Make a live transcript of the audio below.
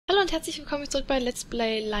Hallo und herzlich willkommen zurück bei Let's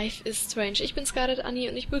Play Life is Strange. Ich bin Scarlet Annie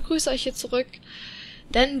und ich begrüße euch hier zurück,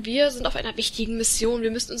 denn wir sind auf einer wichtigen Mission.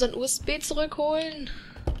 Wir müssen unseren USB zurückholen.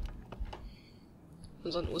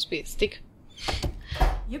 Unseren USB-Stick.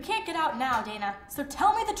 You can't get out now, Dana, so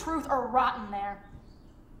tell me the truth or rot in there.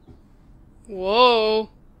 Wow.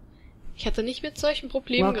 Ich hatte nicht mit solchen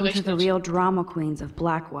Problemen Welcome to the gerechnet. real drama queens of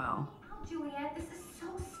Blackwell. Oh, Juliet, this is so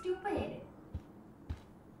stupid.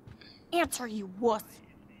 Answer, you wuss.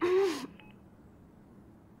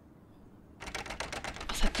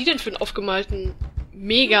 Was hat die denn für einen aufgemalten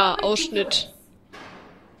Mega-Ausschnitt?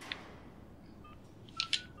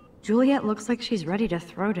 Juliet looks like she's ready to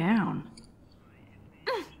throw down.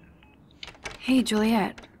 Hey,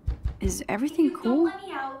 Juliet. Is everything cool?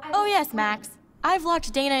 Oh yes, Max. I've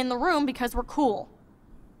locked Dana in the room because we're cool.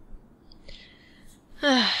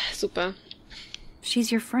 Super.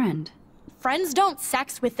 She's your friend. Friends don't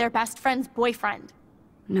sex with their best friend's boyfriend.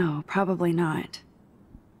 No, probably not.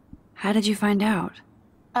 How did you find out?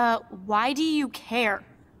 Why do you care?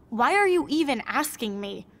 Why are you even asking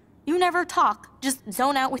me? You never talk, just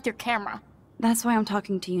zone out with your camera. That's why I'm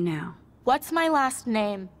talking to you now. What's my last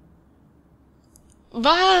name?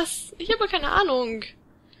 Was? Ich habe keine Ahnung.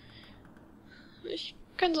 Ich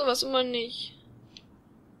kann sowas immer nicht.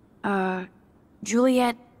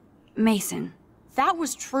 Juliet Mason. That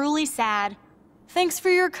was truly sad. Thanks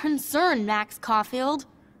for your concern, Max Caulfield.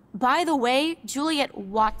 By the way, Juliet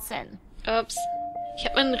Watson. Ups. Ich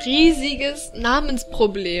habe ein riesiges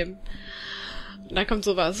Namensproblem. Und dann kommt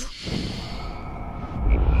sowas.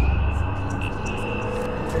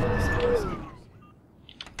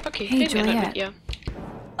 Okay, Hey, reden wir dann Juliet. mit ihr.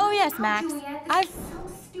 Oh yes, Max. I've...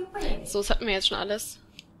 So, das hatten wir jetzt schon alles.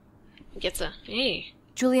 Und jetzt, hey.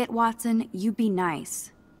 Juliet Watson, you be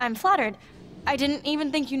nice. I'm flattered. I didn't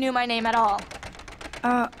even think you knew my name at all.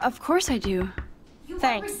 Of course I do.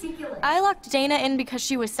 Thanks. I locked Dana in because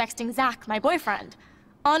she was sexting Zach, my boyfriend.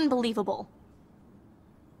 Unbelievable.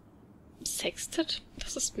 Sextet?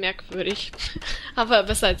 Das ist merkwürdig. Aber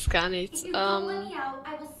besser als gar nichts. How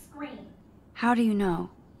do you know?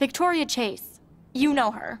 Victoria Chase. You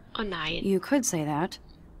know her. Oh nein. You could say that.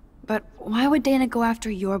 But why would Dana go after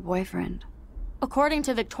your boyfriend? According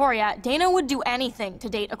to Victoria, Dana would do anything to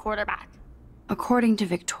date a quarterback. According to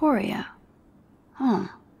Victoria. Huh.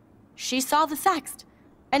 She saw the sext,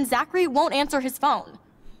 and Zachary won't answer his phone.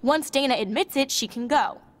 Once Dana admits it, she can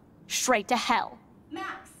go. Straight to hell.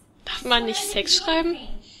 Darf man nicht Sex schreiben?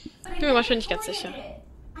 Bin mir manchmal nicht ganz sicher.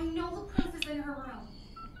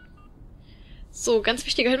 So, ganz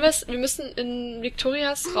wichtiger Hinweis. Wir müssen in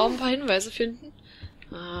Victorias Raum ein paar Hinweise finden.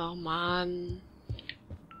 Oh Mann.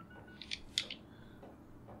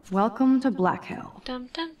 Welcome to Black Hill. Dum,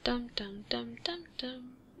 dum, dum, dum, dum, dum,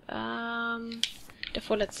 dum. Der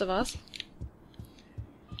vorletzte war's.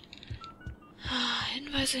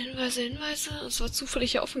 Hinweise, Hinweise, Hinweise. Es war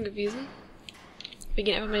zufällig hier offen gewesen. Wir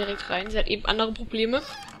gehen einfach mal direkt rein. Sie hat eben andere Probleme.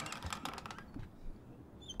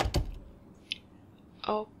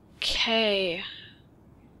 Okay.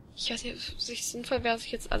 Ich weiß nicht, ob es sich sinnvoll wäre,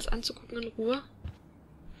 sich jetzt alles anzugucken in Ruhe.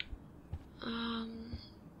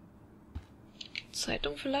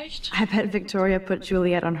 Zeitung vielleicht? I bet Victoria put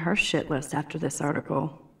Juliet on her shit list after this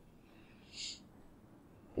article.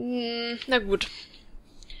 Na gut.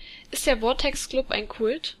 Ist der Vortex Club ein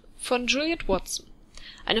Kult? Von Juliet Watson.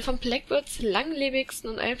 Eine von Blackwells langlebigsten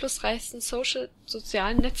und einflussreichsten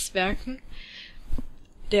sozialen Netzwerken.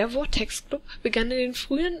 Der Vortex Club begann in den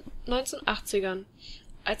frühen 1980ern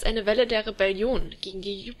als eine Welle der Rebellion gegen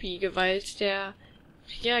die Yuppie-Gewalt der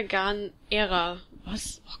Reagan-Ära.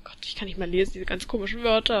 Was? Oh Gott, ich kann nicht mal lesen, diese ganz komischen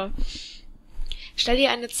Wörter. Stell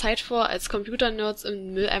dir eine Zeit vor, als Computernerds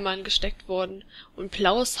in Mülleimern gesteckt wurden und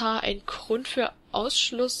blaues Haar ein Grund für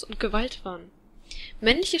Ausschluss und Gewalt waren.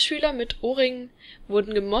 Männliche Schüler mit Ohrringen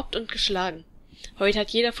wurden gemobbt und geschlagen. Heute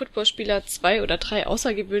hat jeder Footballspieler 2 oder 3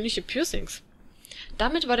 außergewöhnliche Piercings.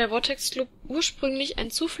 Damit war der Vortex Club ursprünglich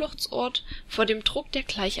ein Zufluchtsort vor dem Druck der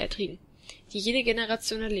Gleichaltrigen, die jede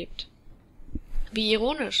Generation erlebt. Wie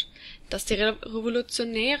ironisch, dass die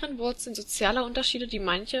revolutionären Wurzeln sozialer Unterschiede, die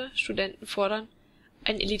manche Studenten fordern,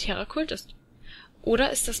 ein elitärer Kult ist.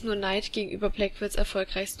 Oder ist das nur Neid gegenüber Blackwells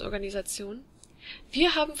erfolgreichsten Organisationen?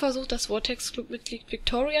 Wir haben versucht, das Vortex Club-Mitglied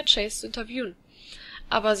Victoria Chase zu interviewen,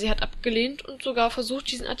 aber sie hat abgelehnt und sogar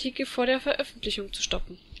versucht, diesen Artikel vor der Veröffentlichung zu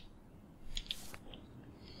stoppen.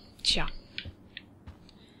 Tja.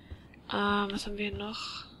 Was haben wir hier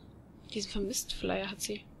noch? Diesen Vermisst-Flyer hat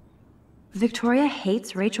sie. Victoria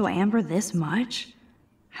hates Rachel Amber this much?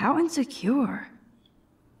 How insecure.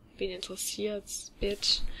 Wen interessiert's,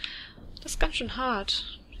 Bitch? Das ist ganz schön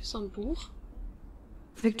hart. Ist so ein Buch?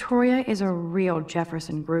 Victoria is a real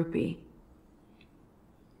Jefferson groupie.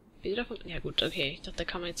 Bilder von... Ja gut, okay. Ich dachte, da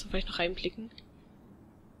kann man jetzt vielleicht noch reinblicken.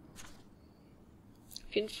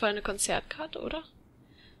 Auf jeden Fall eine Konzertkarte, oder?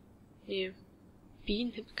 Nee.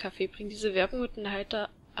 Bean Hip Café bringt diese Werbung mit einem Halter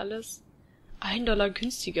alles $1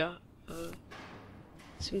 günstiger.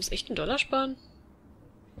 Sie muss echt $1 sparen.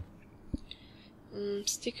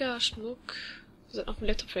 Sticker, Schmuck. Wir sollten auf dem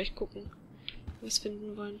Laptop vielleicht gucken, ob wir es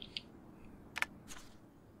finden wollen.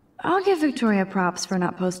 I'll give Victoria props for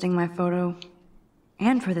not posting my photo.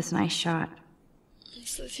 And for this nice shot.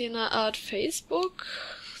 Ist das hier eine Art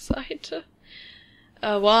Facebook-Seite?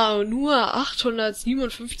 Wow, nur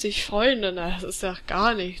 857 Freunde. Na, das ist ja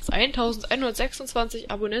gar nichts. 1126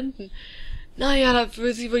 Abonnenten. Naja, da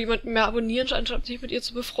will sie wohl jemanden mehr abonnieren, anstatt sich mit ihr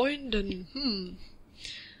zu befreunden.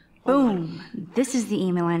 Boom. This is the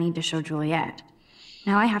email I need to show Juliet.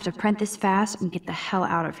 Now I have to print this fast and get the hell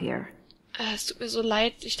out of here. Es tut mir so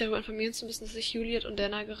leid, dich darüber informieren zu müssen, dass ich Juliet und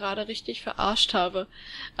Dana gerade richtig verarscht habe.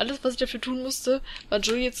 Alles, was ich dafür tun musste, war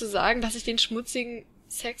Juliet zu sagen, dass ich den schmutzigen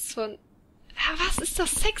Sex von... was ist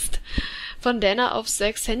das? Sext? Von Dana auf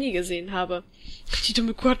Zacks Handy gesehen habe. Die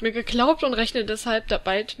dumme Kuh hat mir geglaubt und rechnet deshalb da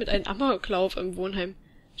bald mit einem Amoklauf im Wohnheim.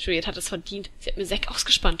 Juliet hat es verdient. Sie hat mir Zack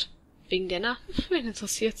ausgespannt. Wegen Dana? Wen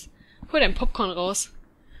interessiert's? Hol dein Popcorn raus.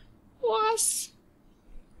 Was?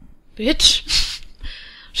 Bitch.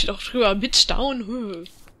 Steht auch drüber, Bitch down.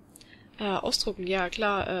 Ausdrucken, ja,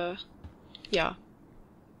 klar, ja.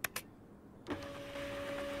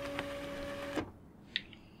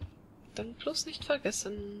 Dann bloß nicht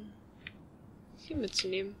vergessen, sie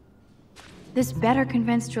mitzunehmen. This better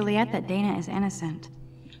convince Juliet that Dana is innocent.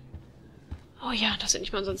 Oh ja, dass wir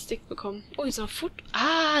nicht mal unseren Stick bekommen. Oh, hier ist noch Foto.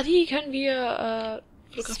 Ah, die können wir,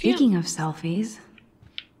 fotografieren. Speaking of selfies.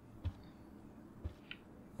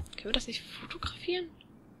 Können wir das nicht fotografieren?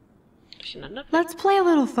 Durcheinander? Let's play a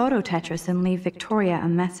little photo Tetris and leave Victoria a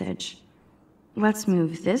message. Let's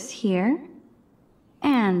move this here.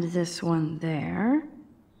 And this one there.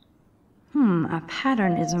 A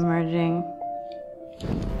pattern is emerging.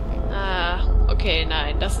 Ah, okay,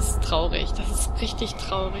 nein, das ist traurig. Das ist richtig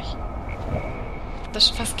traurig. Das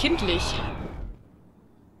ist fast kindlich.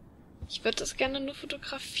 Ich würde das gerne nur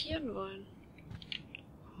fotografieren wollen.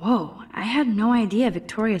 Whoa, I had no idea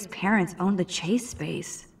Victoria's parents owned the chase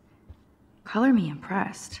space. Color me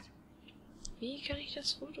impressed. Wie kann ich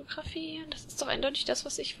das fotografieren? Das ist doch eindeutig das,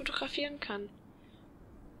 was ich fotografieren kann.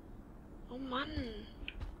 Oh Mann.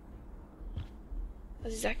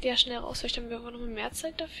 Also sie sagte ja schnell raus, vielleicht haben wir aber noch mehr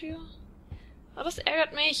Zeit dafür. Aber das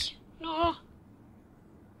ärgert mich. No.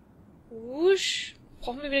 Wusch.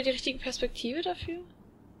 Brauchen wir wieder die richtige Perspektive dafür?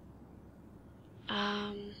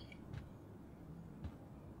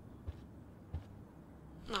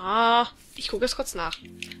 Ich gucke es kurz nach.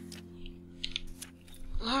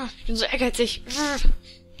 Ich bin so ehrgeizig.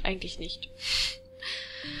 Eigentlich nicht.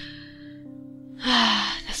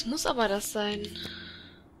 Das muss aber das sein.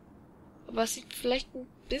 Aber es sieht vielleicht ein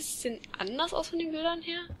bisschen anders aus von den Bildern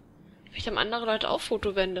her. Vielleicht haben andere Leute auch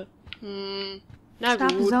Fotowände. Na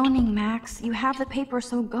Stop gut. zoning, Max. You have the paper,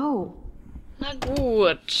 so go. Na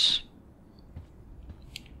gut.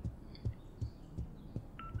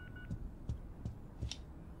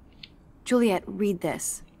 Juliet, read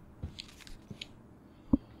this.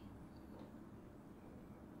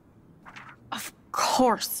 Of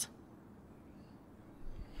course.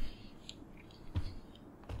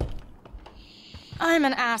 I'm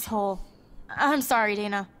an asshole. I'm sorry,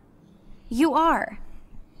 Dana. You are.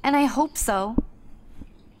 And I hope so.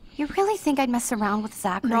 You really think I'd mess around with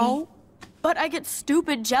Zachary? No, but I get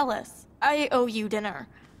stupid jealous. I owe you dinner.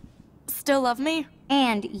 Still love me?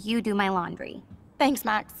 And you do my laundry. Thanks,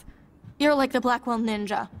 Max. You're like the Blackwell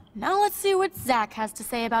Ninja. Now let's see what Zach has to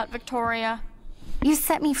say about Victoria. You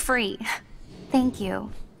set me free. Thank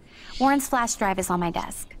you. Warren's flash drive is on my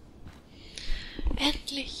desk.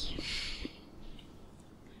 Endlich.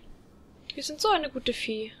 Wir sind so eine gute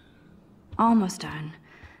Vieh. Almost done.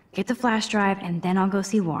 Get the flash drive and then I'll go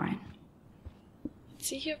see Warren. Hat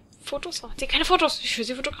sie hier Fotos? Macht sie keine Fotos? Ich will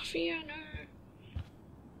sie fotografieren. Nö.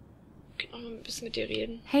 Ich kann auch noch ein bisschen mit dir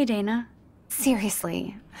reden. Hey, Dana.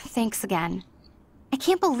 Seriously, thanks again. I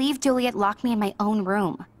can't believe Juliet locked me in my own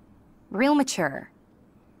room. Real mature.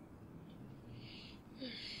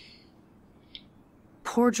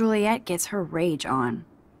 Poor Juliet gets her rage on.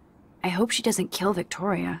 I hope she doesn't kill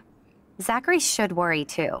Victoria. Zachary should worry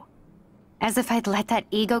too. As if I'd let that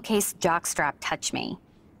ego-cased jockstrap touch me.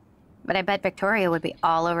 But I bet Victoria would be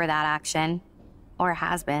all over that action. Or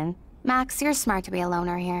has been. Max, you're smart to be a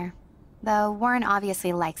loner here. Though Warren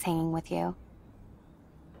obviously likes hanging with you.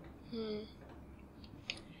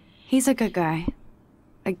 He's a good guy.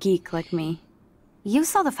 A geek like me. You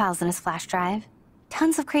saw the files in his flash drive.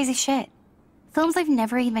 Tons of crazy shit. Films I've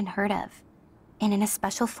never even heard of. And in a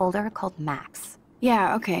special folder called Max.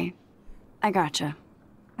 Yeah, okay. I gotcha.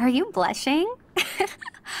 Are you blushing?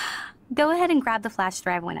 Go ahead and grab the flash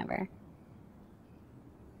drive whenever.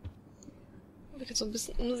 Wir können so ein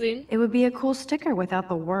bisschen umsehen. It would be a cool sticker without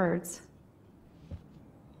the words.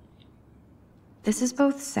 This is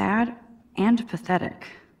both sad and pathetic.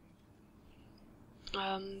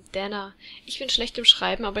 Dana, ich bin schlecht im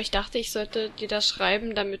Schreiben, aber ich dachte, ich sollte dir das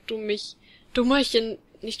schreiben, damit du mich, Dummerchen,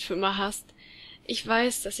 nicht für immer hast. Ich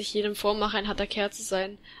weiß, dass ich jedem vormache, ein harter Kerl zu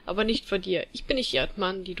sein, aber nicht vor dir. Ich bin nicht die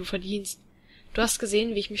Mann, die du verdienst. Du hast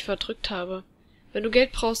gesehen, wie ich mich verdrückt habe. Wenn du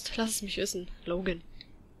Geld brauchst, lass es mich wissen. Logan.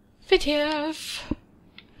 WTF.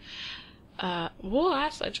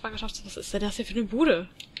 Was? Ein Schwangerschafts... Was ist denn das hier für eine Bude?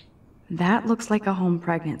 That looks like a home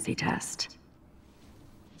pregnancy test.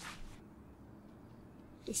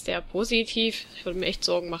 Ist der positiv? Ich würde mir echt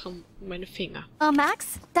Sorgen machen um meine Finger.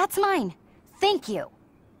 Max, that's mine. Thank you.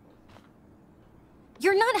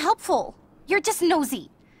 You're not helpful. You're just nosy.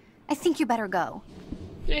 I think you better go.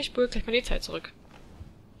 Ja, ich spule gleich mal die Zeit zurück.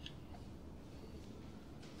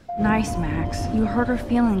 Nice, Max. You hurt her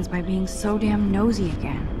feelings by being so damn nosy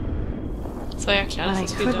again. Es war ja klar, But I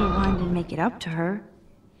dass es could wieder... rewind and make it up to her.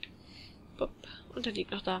 Bup, und er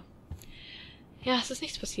liegt noch da. Ja, es ist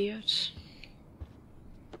nichts passiert.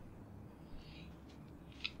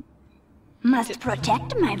 Must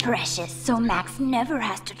protect my precious so Max never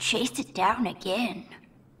has to chase it down again.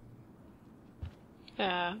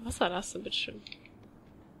 Was war das denn, bitteschön?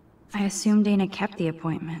 I assume Dana kept the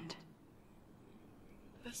appointment.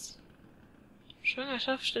 Was?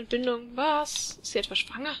 Schwangerschaft, Entbindung, was? Ist sie etwa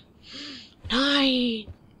schwanger? Nein!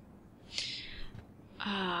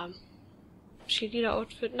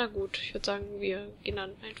 Cheerleader-Outfit, na gut, ich würde sagen, wir gehen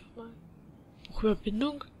dann einfach mal. Auch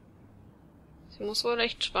Überbindung? Sie muss wohl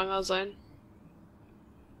echt schwanger sein.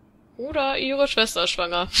 Oder ihre Schwester ist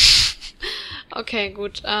schwanger. Okay,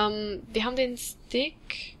 gut. Wir haben den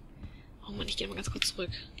Stick. Oh Mann, ich gehe mal ganz kurz zurück.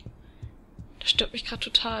 Das stört mich gerade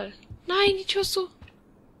total. Nein, die Tür ist zu.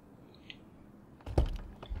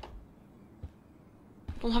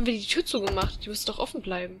 Warum haben wir die Tür zugemacht? Die müsste doch offen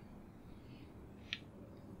bleiben.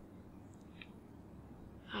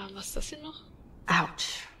 Was ist das hier noch?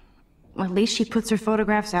 Ouch. Well, at least she puts her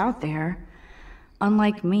photographs out there.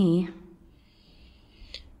 Unlike me.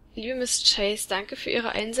 Liebe Miss Chase, danke für Ihre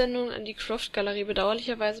Einsendung an die Croft-Galerie.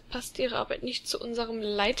 Bedauerlicherweise passt Ihre Arbeit nicht zu unserem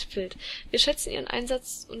Leitbild. Wir schätzen Ihren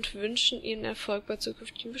Einsatz und wünschen Ihnen Erfolg bei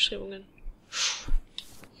zukünftigen Beschreibungen.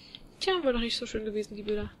 Tja, war doch nicht so schön gewesen, die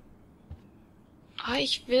Bilder.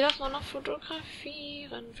 Ich will doch mal noch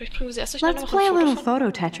fotografieren. Vielleicht bringen wir sie erst durch Let's play a little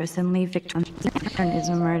photo Tetris and leave Victoria's pattern is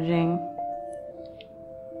emerging.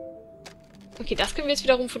 Okay, das können wir jetzt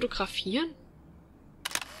wiederum fotografieren.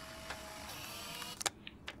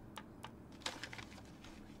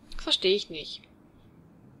 Das verstehe ich nicht.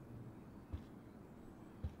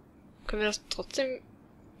 Können wir das trotzdem...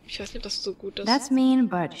 Ich weiß nicht, ob das so gut ist. That's mean,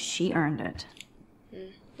 but she earned it.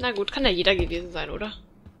 Na gut, kann ja jeder gewesen sein, oder?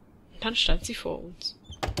 Und dann stand sie vor uns.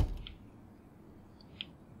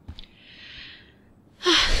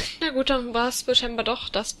 Na gut, dann war es scheinbar doch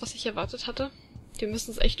das, was ich erwartet hatte. Wir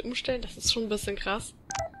müssen es echt umstellen, das ist schon ein bisschen krass.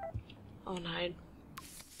 Oh nein.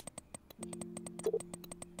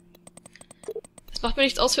 Es macht mir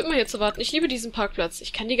nichts aus, für immer hier zu warten. Ich liebe diesen Parkplatz.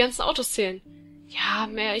 Ich kann die ganzen Autos zählen. Ja,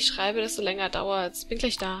 mehr ich schreibe, desto länger dauert's. Bin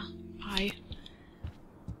gleich da. Bye.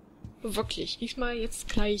 Wirklich. Diesmal jetzt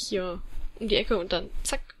gleich hier um die Ecke und dann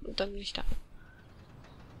zack und dann bin ich da.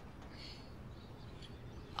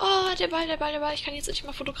 Oh, der Ball, der Ball, der Ball. Ich kann jetzt endlich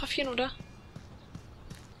mal fotografieren, oder?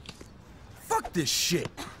 Fuck this shit.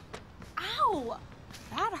 Ow!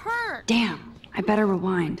 That hurt. Damn, I better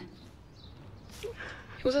rewind.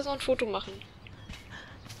 Ich muss jetzt noch ein Foto machen.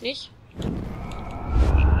 Nicht?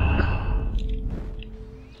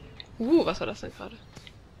 Was war das denn gerade?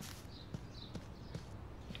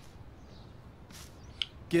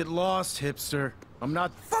 Get lost, hipster. I'm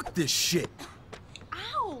not. Fuck this shit.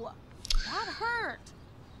 Ow! That hurt.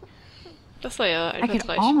 Das war ja I could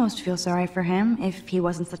einfallsreich. almost feel sorry for him if he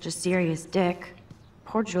wasn't such a serious dick.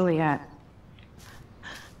 Poor Juliet.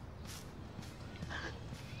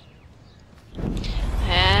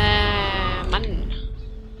 Mann.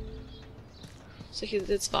 Soll ich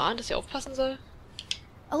jetzt warnen, dass sie aufpassen soll?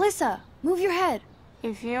 Alyssa, move your head.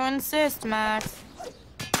 If you insist, Max.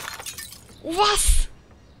 Was?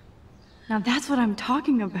 Now that's what I'm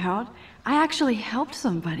talking about. I actually helped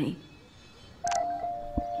somebody.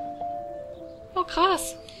 Oh,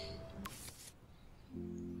 krass.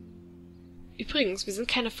 Übrigens, wir sind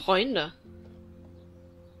keine Freunde.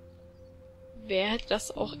 Wer hätte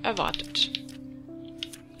das auch erwartet?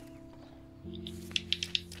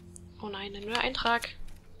 Oh nein, ein neuer Eintrag.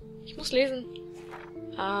 Ich muss lesen.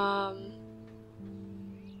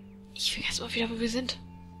 Ich vergesse mal wieder, wo wir sind.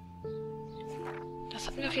 Das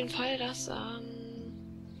hatten wir auf jeden Fall,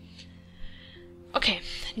 Okay,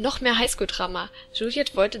 noch mehr Highschool-Drama.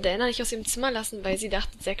 Juliet wollte Dana nicht aus ihrem Zimmer lassen, weil sie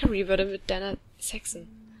dachte, Zachary würde mit Dana sexen.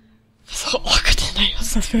 Was auch, oh Gott, nein, was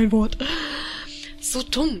ist das für ein Wort? So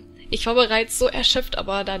dumm. Ich war bereits so erschöpft,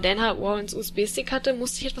 aber da Dana Warrens USB-Stick hatte,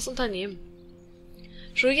 musste ich etwas unternehmen.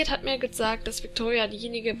 Juliet hat mir gesagt, dass Victoria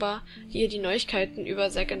diejenige war, die ihr die Neuigkeiten über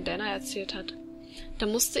Zack und Dana erzählt hat.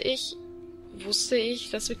 Da wusste ich,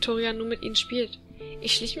 dass Victoria nur mit ihnen spielt.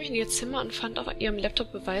 Ich schlich mich in ihr Zimmer und fand auf ihrem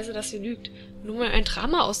Laptop Beweise, dass sie lügt, nur um ein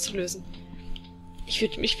Drama auszulösen. Ich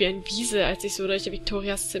fühlte mich wie ein Wiese, als ich so durch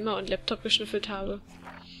Victorias Zimmer und Laptop geschnüffelt habe.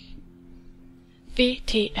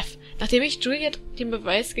 WTF. Nachdem ich Juliet den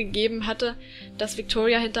Beweis gegeben hatte, dass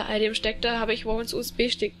Victoria hinter all dem steckte, habe ich Warrens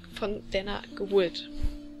USB-Stick von Dana geholt.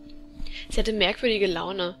 Sie hatte merkwürdige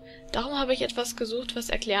Laune. Darum habe ich etwas gesucht, was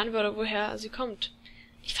erklären würde, woher sie kommt.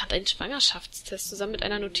 Ich fand einen Schwangerschaftstest zusammen mit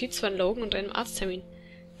einer Notiz von Logan und einem Arzttermin.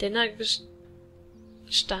 Dana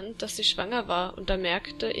gestand, dass sie schwanger war, und da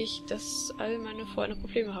merkte ich, dass all meine Freunde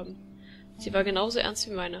Probleme haben. Sie war genauso ernst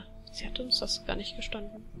wie meine. Sie hat uns das gar nicht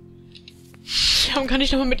gestanden. Wir haben gar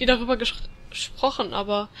nicht nochmal mit ihr darüber gesprochen,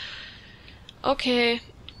 aber okay.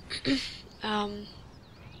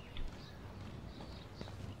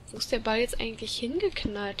 Wo ist der Ball jetzt eigentlich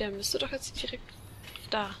hingeknallt? Der müsste doch jetzt direkt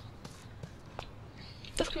da.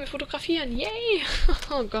 Das können wir fotografieren. Yay!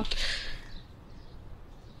 Oh Gott.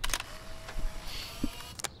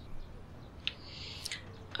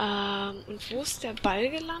 Und wo ist der Ball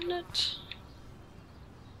gelandet?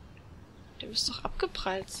 Der müsste doch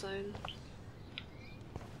abgeprallt sein.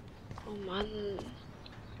 Oh Mann.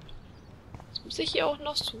 Jetzt muss ich hier auch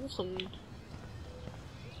noch suchen.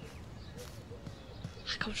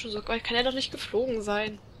 Ach komm schon, so weit kann er doch nicht geflogen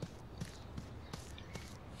sein.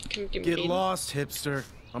 Ich kann mit ihm Get reden. lost, hipster.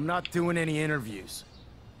 I'm not doing any interviews.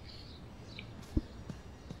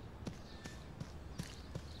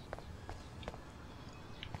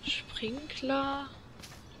 Sprinkler.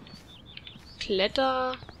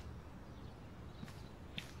 Kletter.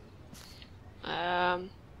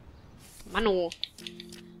 Mano.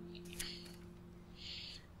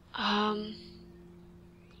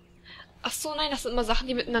 Ach so, nein, das sind immer Sachen,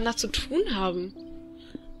 die miteinander zu tun haben.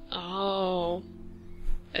 Oh.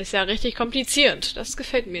 Ist ja richtig kompliziert. Das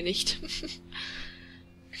gefällt mir nicht.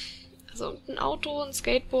 Also ein Auto, ein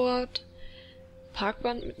Skateboard,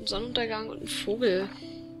 Parkband mit einem Sonnenuntergang und ein Vogel.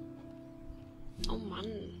 Oh Mann.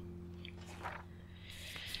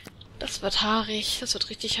 Das wird haarig. Das wird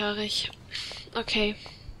richtig haarig. Okay.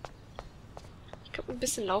 Ich glaube, ein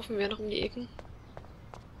bisschen laufen wir noch um die Ecken.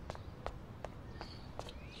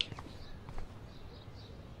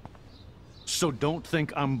 So don't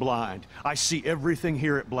think I'm blind. I see everything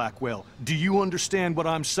here at Blackwell. Do you understand what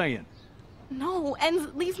I'm saying? No,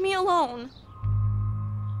 and leave me alone.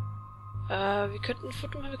 Wir könnten ein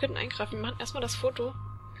Foto machen, wir könnten eingreifen. Wir machen erstmal das Foto.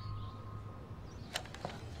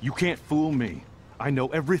 You can't fool me. I know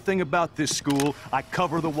everything about this school. I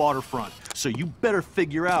cover the waterfront. So you better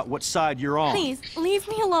figure out what side you're on. Please, leave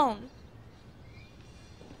me alone.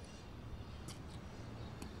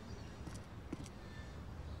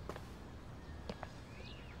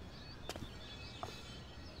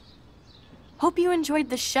 Hope you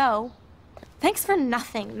enjoyed the show. Thanks for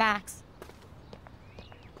nothing, Max.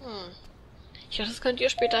 Ich dachte, das könnt ihr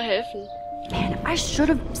später helfen. Man, I should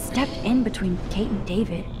have stepped in between Kate and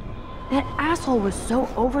David. That asshole was so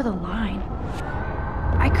over the line.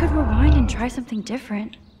 I could rewind and try something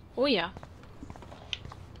different. Oh ja.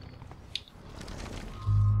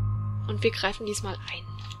 Und wir greifen diesmal ein.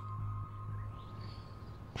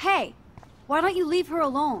 Hey, why don't you leave her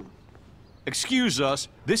alone? Excuse us.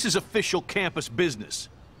 This is official campus business.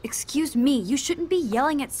 Excuse me, you shouldn't be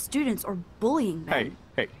yelling at students or bullying them.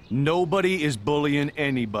 Hey, nobody is bullying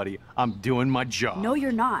anybody. I'm doing my job. No,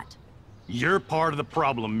 you're not. You're part of the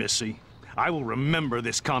problem, Missy. I will remember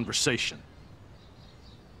this conversation.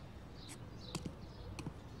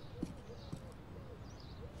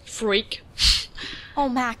 Freak. Oh,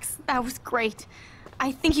 Max, that was great.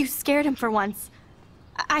 I think you scared him for once.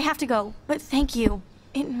 I have to go, but thank you.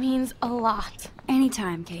 It means a lot.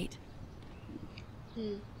 Anytime, Kate.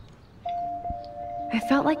 I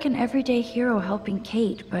felt like an everyday hero helping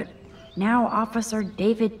Kate, but now Officer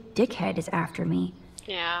David Dickhead is after me.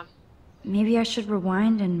 Ja. Maybe I should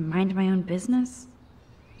rewind and mind my own business?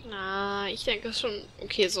 Na, ich denke, es ist schon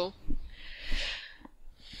okay so.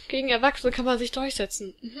 Gegen Erwachsene kann man sich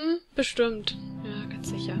durchsetzen. Mhm, bestimmt. Ja, ganz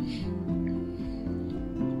sicher.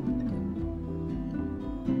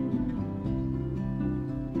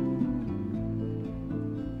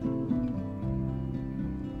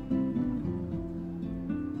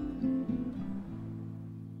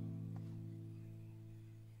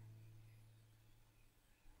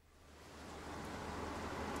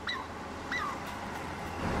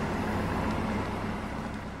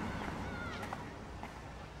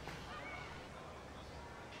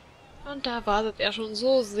 Und da wartet er schon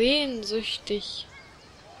so sehnsüchtig.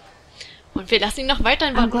 Und wir lassen ihn noch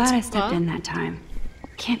weiterhin I'm warten. glad I stepped in that time.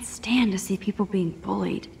 Can't stand to see people being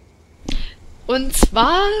bullied. Und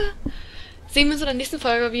zwar sehen wir uns in der nächsten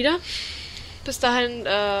Folge wieder. Bis dahin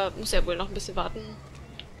muss er wohl noch ein bisschen warten.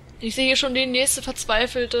 Ich sehe hier schon die nächste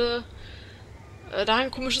verzweifelte. Da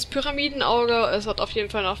ein komisches Pyramidenauge. Es wird auf jeden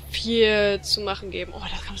Fall noch viel zu machen geben. Oh,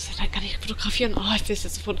 das kann man gar nicht fotografieren. Oh, ich sehe es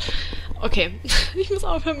jetzt sofort. Okay, ich muss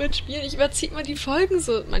aufhören mit Spielen. Ich überziehe mal die Folgen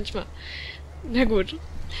so manchmal. Na gut.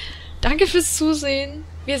 Danke fürs Zusehen.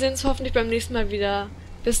 Wir sehen uns hoffentlich beim nächsten Mal wieder.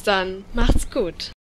 Bis dann. Macht's gut.